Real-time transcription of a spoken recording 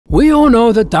We all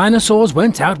know that dinosaurs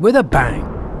went out with a bang.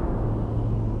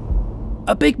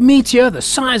 A big meteor the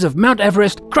size of Mount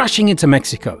Everest crashing into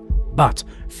Mexico. But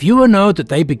fewer know that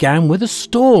they began with a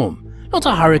storm. Not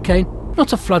a hurricane,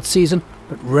 not a flood season,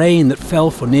 but rain that fell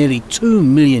for nearly 2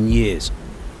 million years.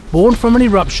 Born from an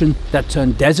eruption that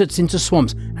turned deserts into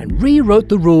swamps and rewrote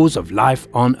the rules of life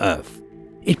on Earth.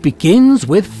 It begins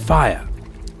with fire.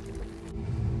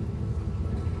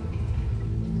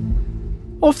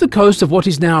 Off the coast of what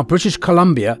is now British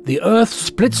Columbia, the Earth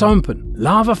splits open,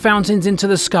 lava fountains into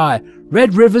the sky,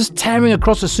 red rivers tearing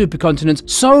across a supercontinent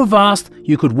so vast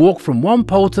you could walk from one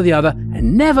pole to the other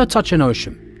and never touch an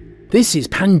ocean. This is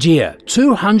Pangaea,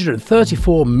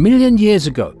 234 million years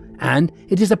ago, and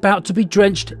it is about to be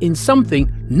drenched in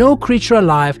something no creature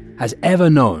alive has ever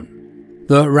known.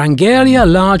 The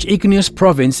Pangaea Large Igneous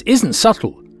Province isn't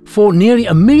subtle. For nearly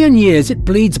 1 million years it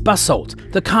bleeds basalt,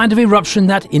 the kind of eruption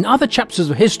that, in other chapters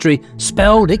of history,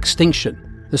 spelled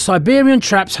extinction. The Siberian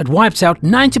traps had wiped out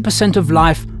 90% of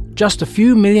life just a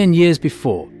few million years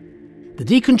before. The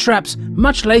Deccan traps,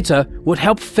 much later, would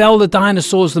help fell the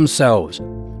dinosaurs themselves.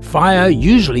 Fire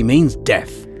usually means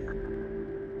death.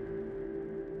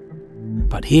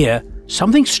 But here,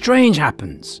 something strange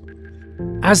happens.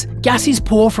 As gases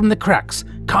pour from the cracks,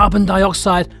 carbon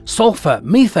dioxide, sulfur,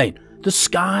 methane, the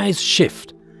skies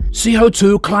shift.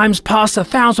 CO2 climbs past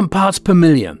 1,000 parts per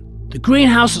million. The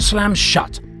greenhouse slams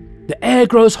shut. The air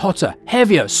grows hotter,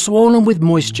 heavier, swollen with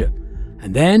moisture.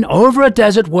 And then, over a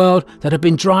desert world that had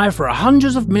been dry for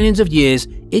hundreds of millions of years,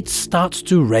 it starts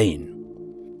to rain.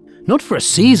 Not for a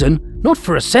season, not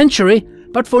for a century,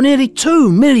 but for nearly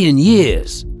 2 million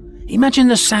years. Imagine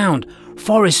the sound,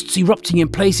 forests erupting in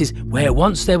places where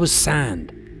once there was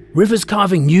sand. Rivers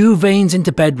carving new veins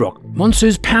into bedrock,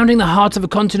 monsoons pounding the heart of a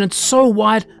continent so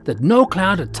wide that no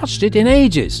cloud had touched it in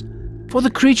ages. For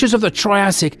the creatures of the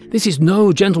Triassic, this is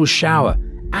no gentle shower.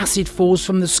 Acid falls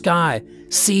from the sky,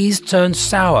 seas turn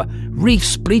sour,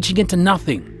 reefs bleaching into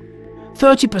nothing.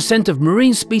 30% of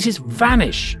marine species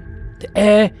vanish. The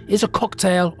air is a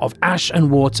cocktail of ash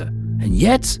and water, and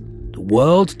yet the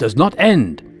world does not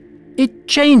end. It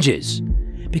changes.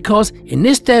 Because in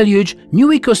this deluge, new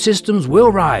ecosystems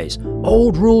will rise,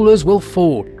 old rulers will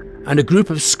fall, and a group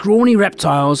of scrawny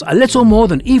reptiles, a little more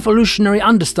than evolutionary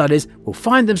understudies, will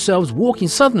find themselves walking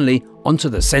suddenly onto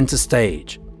the center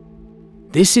stage.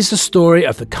 This is the story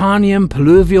of the Carnian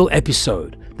Pluvial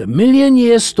episode, the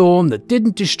million-year storm that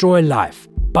didn't destroy life,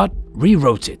 but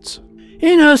rewrote it.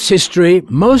 In Earth's history,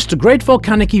 most great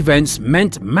volcanic events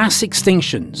meant mass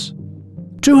extinctions.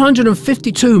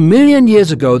 252 million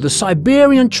years ago, the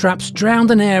Siberian traps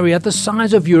drowned an area the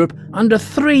size of Europe under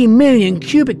 3 million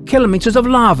cubic kilometers of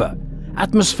lava.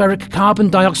 Atmospheric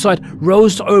carbon dioxide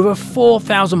rose to over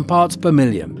 4,000 parts per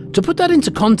million. To put that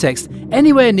into context,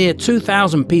 anywhere near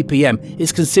 2,000 ppm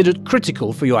is considered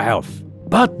critical for your health.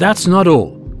 But that's not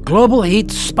all. Global heat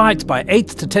spiked by 8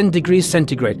 to 10 degrees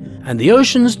centigrade, and the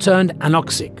oceans turned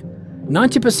anoxic.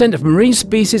 90% of marine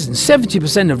species and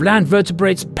 70% of land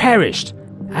vertebrates perished.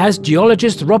 As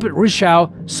geologist Robert Rishow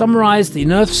summarized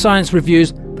in Earth Science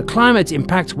Reviews, the climate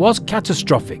impact was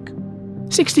catastrophic.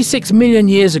 66 million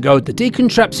years ago, the Deccan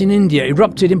traps in India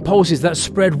erupted in pulses that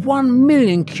spread 1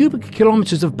 million cubic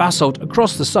kilometers of basalt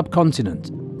across the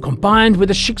subcontinent. Combined with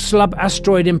a Chicxulub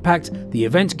asteroid impact, the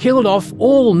event killed off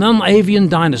all non-avian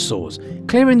dinosaurs,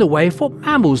 clearing the way for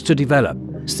mammals to develop.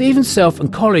 Stephen Self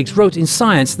and colleagues wrote in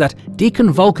Science that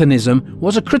Deccan volcanism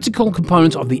was a critical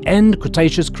component of the end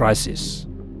Cretaceous crisis.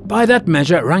 By that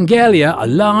measure, Pangaea, a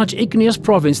large igneous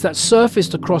province that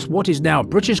surfaced across what is now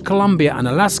British Columbia and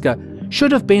Alaska,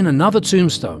 should have been another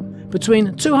tombstone.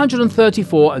 Between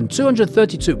 234 and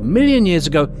 232 million years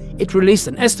ago, it released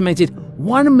an estimated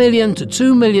 1 million to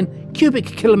 2 million cubic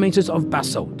kilometers of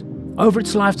basalt. Over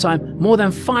its lifetime, more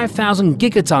than 5,000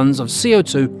 gigatons of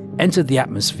CO2 entered the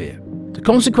atmosphere. The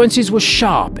consequences were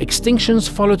sharp. Extinctions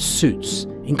followed suits,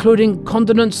 including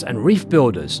continents and reef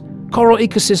builders. Coral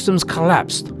ecosystems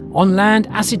collapsed. On land,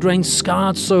 acid rain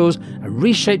scarred soils and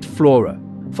reshaped flora.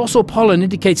 Fossil pollen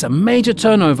indicates a major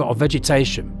turnover of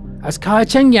vegetation. As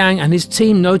Kai-Cheng Yang and his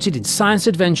team noted in Science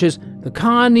Adventures, the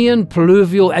Carnian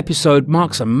Pluvial episode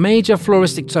marks a major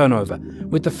floristic turnover,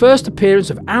 with the first appearance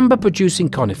of amber-producing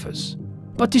conifers.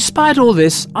 But despite all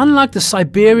this, unlike the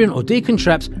Siberian or Deccan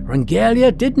traps,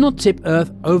 Pangaea did not tip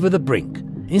Earth over the brink.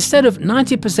 Instead of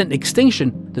 90%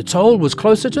 extinction, the toll was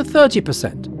closer to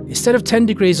 30%. Instead of 10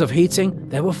 degrees of heating,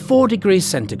 there were 4 degrees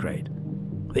centigrade.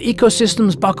 The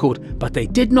ecosystems buckled, but they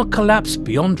did not collapse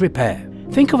beyond repair.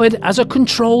 Think of it as a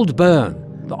controlled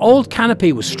burn. The old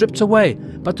canopy was stripped away,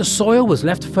 but the soil was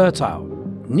left fertile.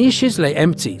 Niches lay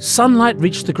empty, sunlight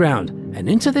reached the ground, and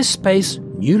into this space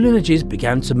new lineages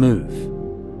began to move.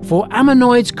 For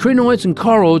ammonoids, crinoids and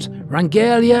corals,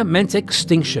 Pangaea meant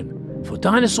extinction. For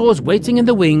dinosaurs waiting in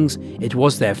the wings, it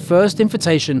was their first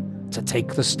invitation to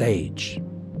take the stage.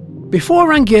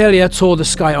 Before Pangaea tore the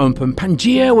sky open,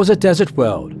 Pangaea was a desert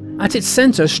world. At its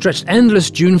centre stretched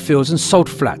endless dune fields and salt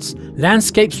flats,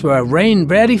 landscapes where rain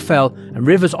rarely fell and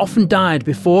rivers often died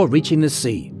before reaching the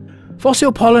sea.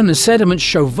 Fossil pollen and sediments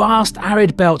show vast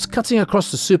arid belts cutting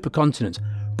across the supercontinent,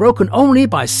 broken only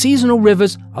by seasonal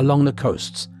rivers along the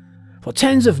coasts. For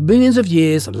tens of millions of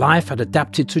years, life had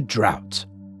adapted to drought.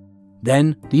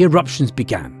 Then the eruptions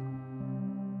began.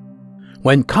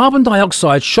 When carbon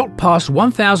dioxide shot past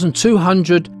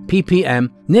 1,200 ppm,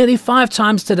 nearly 5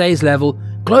 times today's level,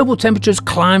 global temperatures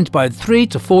climbed by 3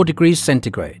 to 4 degrees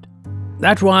centigrade.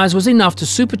 That rise was enough to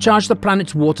supercharge the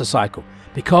planet's water cycle,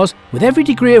 because with every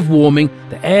degree of warming,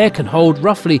 the air can hold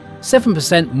roughly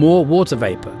 7% more water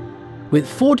vapor. With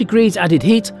 4 degrees added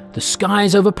heat, the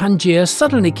skies over Pangaea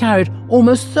suddenly carried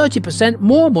almost 30%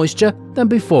 more moisture than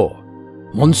before.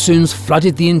 Monsoons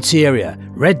flooded the interior,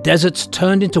 red deserts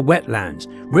turned into wetlands,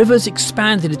 rivers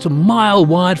expanded into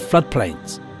mile-wide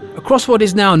floodplains. Across what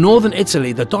is now northern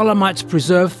Italy, the Dolomites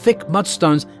preserve thick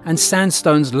mudstones and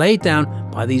sandstones laid down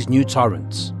by these new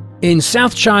torrents. In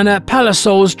South China,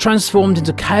 paleosols transformed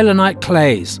into kaolinite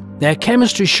clays, their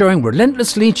chemistry showing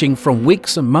relentless leaching from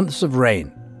weeks and months of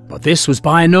rain. But this was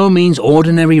by no means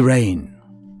ordinary rain.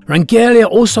 Pangaea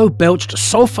also belched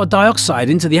sulfur dioxide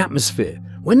into the atmosphere.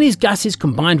 When these gases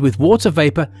combined with water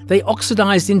vapor, they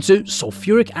oxidized into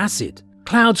sulfuric acid.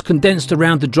 Clouds condensed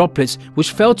around the droplets,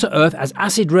 which fell to Earth as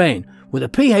acid rain, with a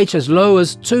pH as low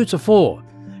as 2 to 4,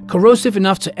 corrosive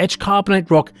enough to etch carbonate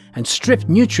rock and strip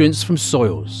nutrients from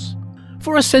soils.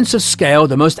 For a sense of scale,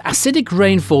 the most acidic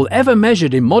rainfall ever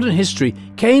measured in modern history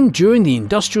came during the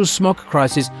industrial smog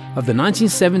crisis of the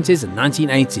 1970s and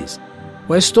 1980s,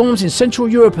 where storms in Central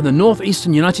Europe and the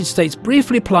northeastern United States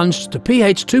briefly plunged to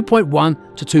pH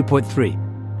 2.1 to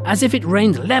 2.3, as if it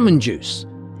rained lemon juice.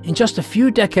 In just a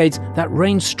few decades, that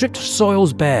rain stripped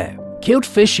soils bare, killed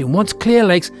fish in once clear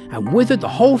lakes and withered the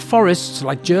whole forests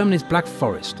like Germany's Black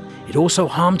Forest. It also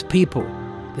harmed people.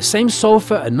 The same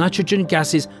sulfur and nitrogen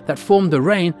gases that formed the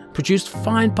rain produced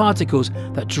fine particles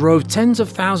that drove tens of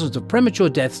thousands of premature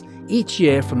deaths each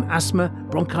year from asthma,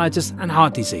 bronchitis and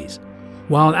heart disease,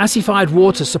 while acidified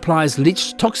water supplies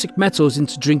leached toxic metals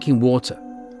into drinking water.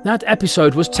 That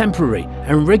episode was temporary,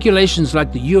 and regulations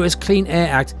like the US Clean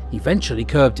Air Act eventually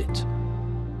curbed it.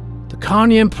 The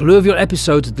Carnian pluvial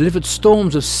episodes delivered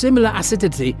storms of similar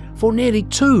acidity for nearly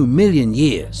 2 million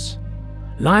years.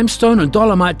 Limestone and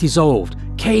dolomite dissolved,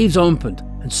 caves opened,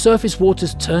 and surface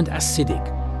waters turned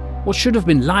acidic. What should have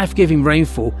been life-giving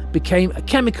rainfall became a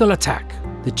chemical attack.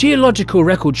 The geological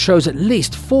record shows at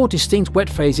least 4 distinct wet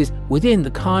phases within the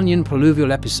Carnian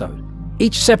pluvial episode,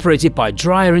 each separated by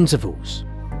drier intervals.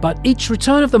 But each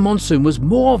return of the monsoon was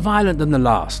more violent than the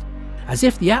last, as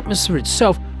if the atmosphere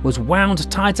itself was wound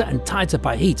tighter and tighter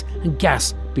by heat and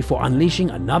gas before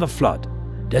unleashing another flood.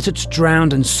 Deserts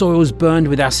drowned and soils burned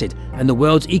with acid, and the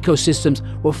world's ecosystems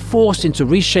were forced into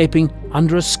reshaping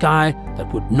under a sky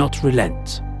that would not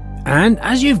relent. And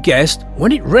as you've guessed,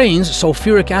 when it rains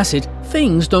sulfuric acid,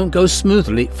 things don't go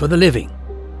smoothly for the living.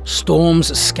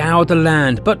 Storms scoured the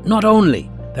land, but not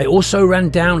only. They also ran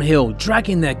downhill,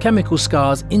 dragging their chemical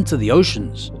scars into the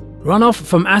oceans. Runoff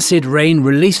from acid rain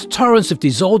released torrents of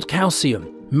dissolved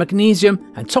calcium,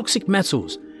 magnesium and toxic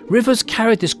metals. Rivers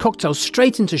carried this cocktail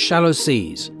straight into shallow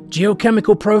seas.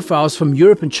 Geochemical profiles from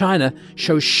Europe and China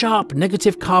show sharp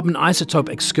negative carbon isotope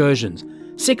excursions,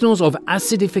 signals of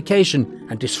acidification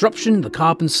and disruption in the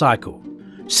carbon cycle.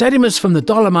 Sediments from the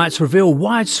Dolomites reveal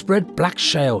widespread black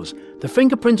shales, the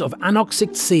fingerprint of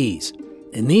anoxic seas.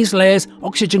 In these layers,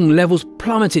 oxygen levels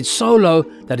plummeted so low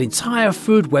that entire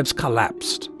food webs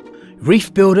collapsed.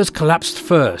 Reef builders collapsed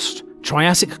first.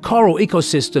 Triassic coral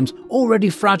ecosystems, already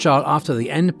fragile after the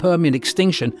end Permian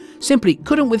extinction, simply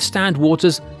couldn't withstand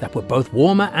waters that were both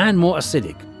warmer and more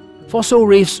acidic. Fossil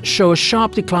reefs show a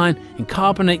sharp decline in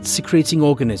carbonate-secreting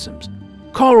organisms.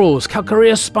 Corals,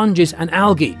 calcareous sponges and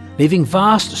algae, leaving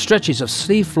vast stretches of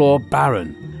seafloor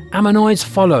barren. Ammonoids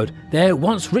followed, their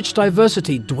once rich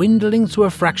diversity dwindling to a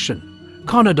fraction.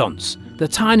 Conodonts, the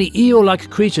tiny eel-like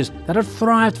creatures that had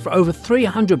thrived for over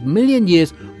 300 million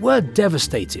years, were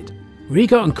devastated.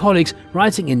 Rigo and colleagues,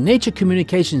 writing in Nature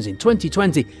Communications in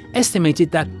 2020,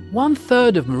 estimated that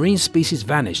 1/3 of marine species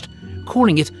vanished,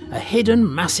 calling it a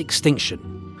hidden mass extinction.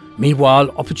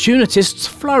 Meanwhile, opportunists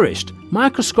flourished.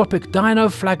 Microscopic dino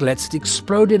flaglets had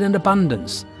exploded in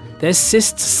abundance, their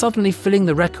cysts suddenly filling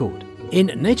the record. In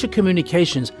Nature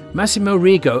Communications, Massimo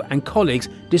Rigo and colleagues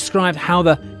described how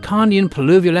the Carnian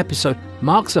Pluvial episode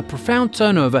marks a profound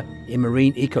turnover in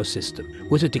marine ecosystem,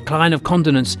 with a decline of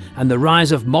continents and the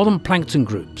rise of modern plankton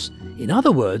groups. In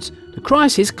other words, the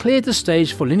crisis cleared the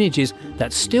stage for lineages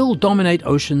that still dominate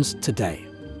oceans today.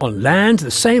 On land,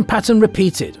 the same pattern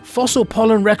repeated. Fossil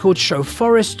pollen records show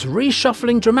forests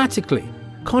reshuffling dramatically.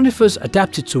 Conifers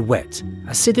adapted to wet,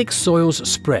 acidic soils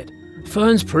spread.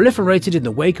 Ferns proliferated in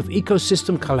the wake of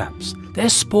ecosystem collapse. Their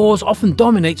spores often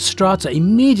dominate strata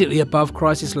immediately above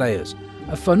crisis layers,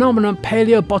 a phenomenon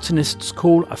paleobotanists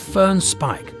call a fern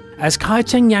spike. As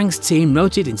Kai-Teng Yang's team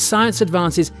noted in Science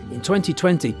Advances in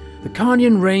 2020, the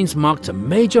Carnian rains marked a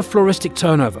major floristic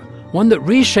turnover, one that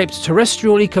reshaped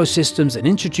terrestrial ecosystems and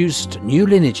introduced new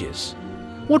lineages.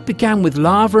 What began with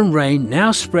lava and rain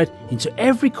now spread into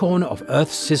every corner of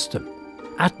Earth's system: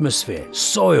 atmosphere,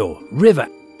 soil, river,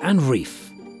 and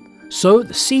reef. So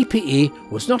the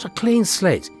CPE was not a clean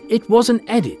slate, it was an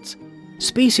edit.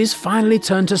 Species finally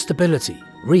turned to stability.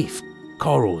 Reef,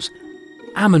 corals,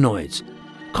 ammonoids,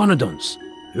 conodonts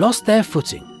lost their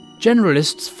footing.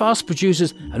 Generalists, fast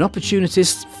producers, and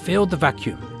opportunists filled the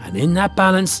vacuum, and in that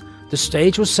balance, the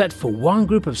stage was set for one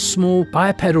group of small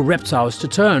bipedal reptiles to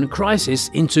turn crisis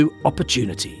into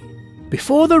opportunity.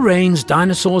 Before the rains,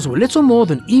 dinosaurs were little more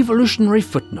than evolutionary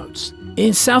footnotes.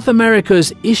 In South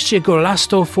America's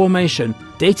Ischigualasto Formation,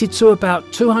 dated to about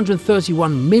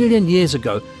 231 million years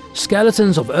ago,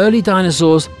 skeletons of early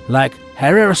dinosaurs like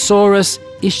Herrerasaurus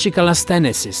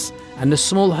ischigalastensis and the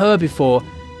small herbivore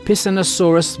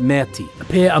Pisanosaurus merti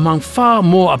appear among far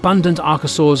more abundant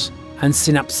archosaurs and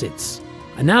synapsids.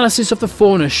 Analysis of the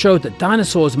fauna showed that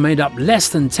dinosaurs made up less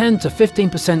than 10 to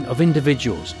 15% of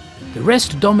individuals, the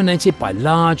rest dominated by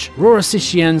large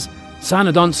Roracicians,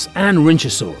 Cynodonts and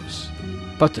Rhynchosaurs.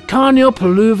 But the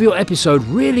Carnio-Pluvial episode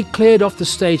really cleared off the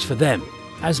stage for them.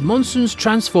 As monsoons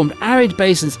transformed arid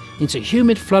basins into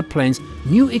humid floodplains,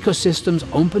 new ecosystems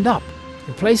opened up.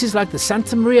 In places like the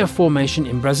Santa Maria Formation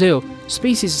in Brazil,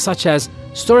 species such as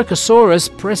Storikosaurus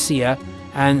praesea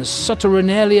and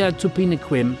Soteronelia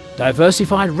tupiniquim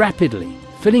diversified rapidly,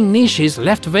 filling niches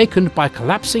left vacant by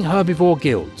collapsing herbivore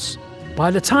guilds.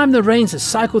 By the time the rains had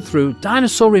cycled through,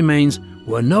 dinosaur remains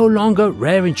were no longer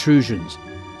rare intrusions.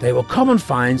 They were common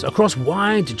finds across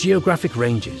wide geographic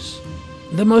ranges.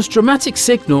 The most dramatic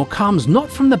signal comes not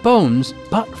from the bones,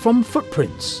 but from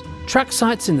footprints. Track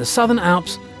sites in the Southern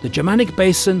Alps, the Germanic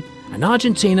Basin, and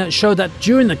Argentina show that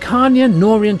during the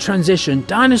Carnian-Norian transition,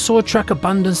 dinosaur track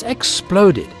abundance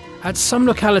exploded. At some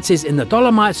localities in the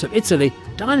Dolomites of Italy,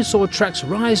 dinosaur tracks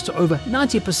rise to over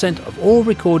 90% of all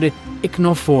recorded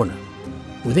ichnofauna.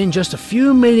 Within just a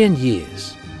few million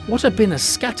years, what had been a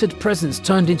scattered presence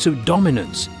turned into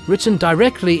dominance, written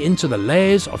directly into the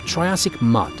layers of Triassic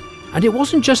mud. And it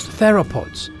wasn't just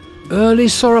theropods. Early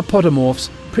sauropodomorphs,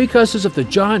 precursors of the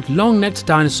giant long-necked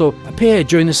dinosaur, appeared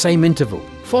during the same interval.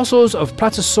 Fossils of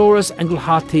Plateosaurus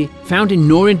engelharti, found in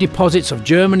Norian deposits of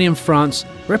Germany and France,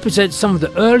 represent some of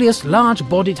the earliest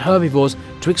large-bodied herbivores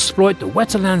to exploit the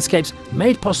wetter landscapes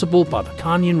made possible by the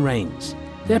Carnian rains.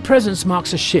 Their presence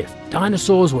marks a shift.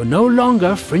 Dinosaurs were no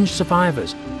longer fringe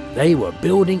survivors. They were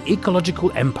building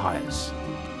ecological empires.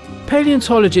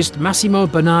 Paleontologist Massimo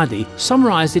Bernardi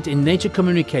summarized it in Nature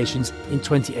Communications in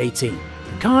 2018.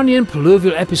 The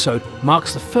Carnian-Pluvial episode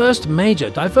marks the first major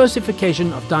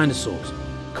diversification of dinosaurs,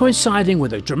 coinciding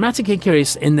with a dramatic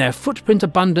increase in their footprint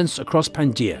abundance across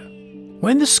Pangaea.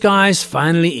 When the skies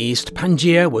finally eased,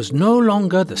 Pangaea was no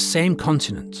longer the same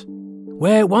continent.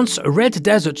 Where once a red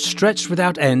desert stretched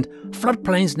without end,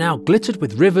 floodplains now glittered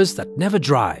with rivers that never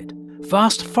dried.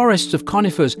 Vast forests of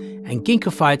conifers and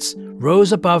ginkgophytes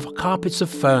rose above carpets of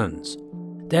ferns,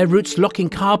 their roots locking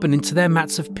carbon into their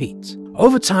mats of peat.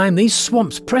 Over time, these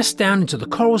swamps pressed down into the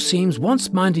coral seams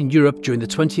once mined in Europe during the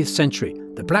 20th century,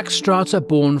 the black strata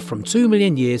born from 2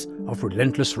 million years of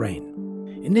relentless rain.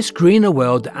 In this greener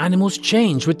world, the animals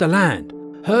changed with the land.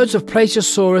 Herds of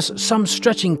Plesiosaurus, some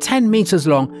stretching 10 meters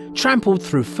long, trampled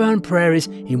through fern prairies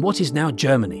in what is now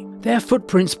Germany. Their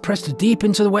footprints pressed deep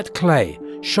into the wet clay,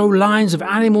 show lines of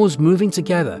animals moving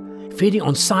together, feeding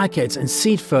on cycads and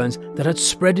seed ferns that had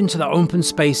spread into the open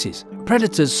spaces.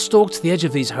 Predators stalked the edge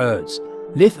of these herds.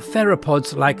 Lithe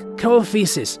theropods like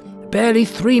Coelphesis, barely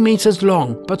 3 meters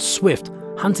long but swift,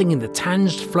 hunting in the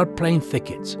tanged floodplain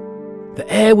thickets.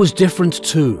 The air was different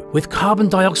too, with carbon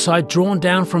dioxide drawn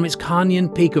down from its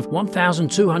Carnian peak of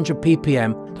 1,200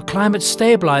 ppm. The climate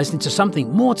stabilized into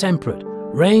something more temperate.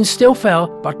 Rain still fell,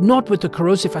 but not with the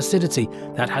corrosive acidity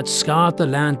that had scarred the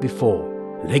land before.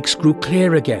 Lakes grew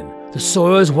clear again. The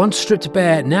soils once stripped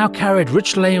bare now carried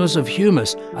rich layers of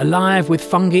humus, alive with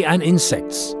fungi and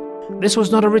insects. this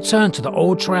was not a return to the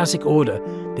old Triassic order,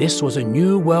 this was a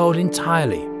new world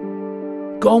entirely.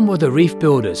 Gone were the reef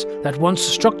builders that once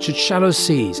structured shallow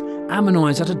seas,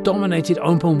 ammonoids that had dominated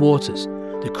open waters,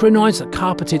 the crinoids that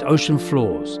carpeted ocean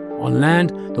floors. On land,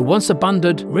 the once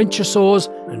abundant rhynchosaurs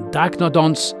and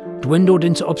dicynodonts dwindled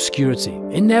into obscurity.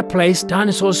 In their place,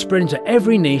 dinosaurs spread into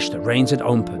every niche that rains had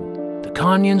opened. The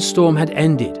Carnian storm had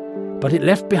ended, but it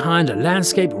left behind a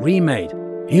landscape remade.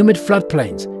 Humid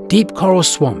floodplains, deep coral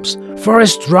swamps,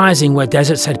 forests rising where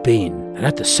deserts had been. And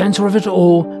at the center of it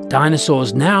all,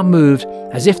 dinosaurs now moved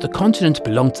as if the continent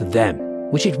belonged to them,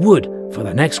 which it would for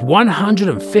the next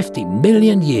 150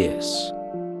 million years.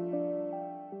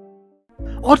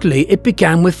 Oddly, it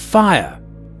began with fire.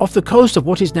 Off the coast of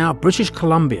what is now British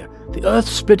Columbia, the Earth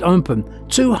split open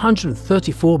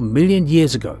 234 million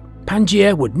years ago.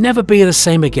 Pangaea would never be the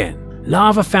same again.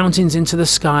 Lava fountains into the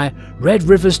sky, red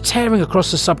rivers tearing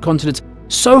across the subcontinent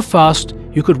so fast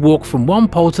you could walk from one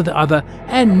pole to the other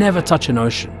and never touch an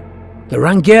ocean. The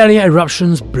Pangaea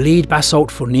eruptions bleed basalt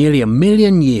for nearly 1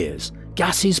 million years.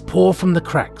 Gases pour from the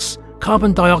cracks,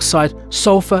 carbon dioxide,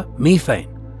 sulfur, methane.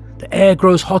 The air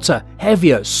grows hotter,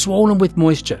 heavier, swollen with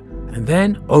moisture. And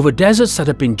then, over deserts that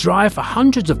have been dry for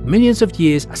hundreds of millions of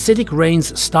years, acidic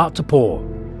rains start to pour.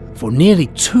 For nearly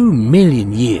 2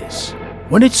 million years.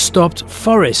 When it stopped,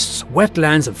 forests,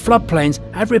 wetlands and floodplains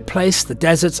had replaced the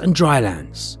deserts and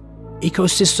drylands.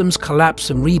 Ecosystems collapse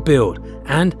and rebuild,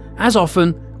 and, as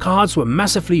often, cards were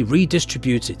massively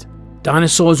redistributed.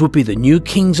 Dinosaurs would be the new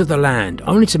kings of the land,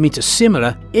 only to meet a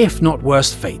similar, if not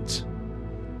worse, fate.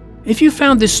 If you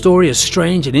found this story as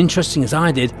strange and interesting as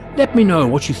I did, let me know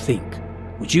what you think.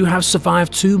 Would you have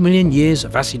survived 2 million years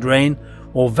of acid rain,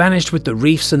 or vanished with the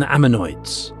reefs and the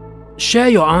ammonoids? Share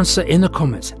your answer in the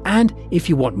comments, and if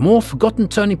you want more forgotten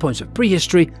turning points of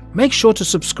prehistory, make sure to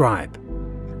subscribe.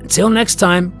 Until next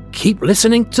time, keep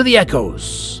listening to the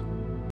echoes.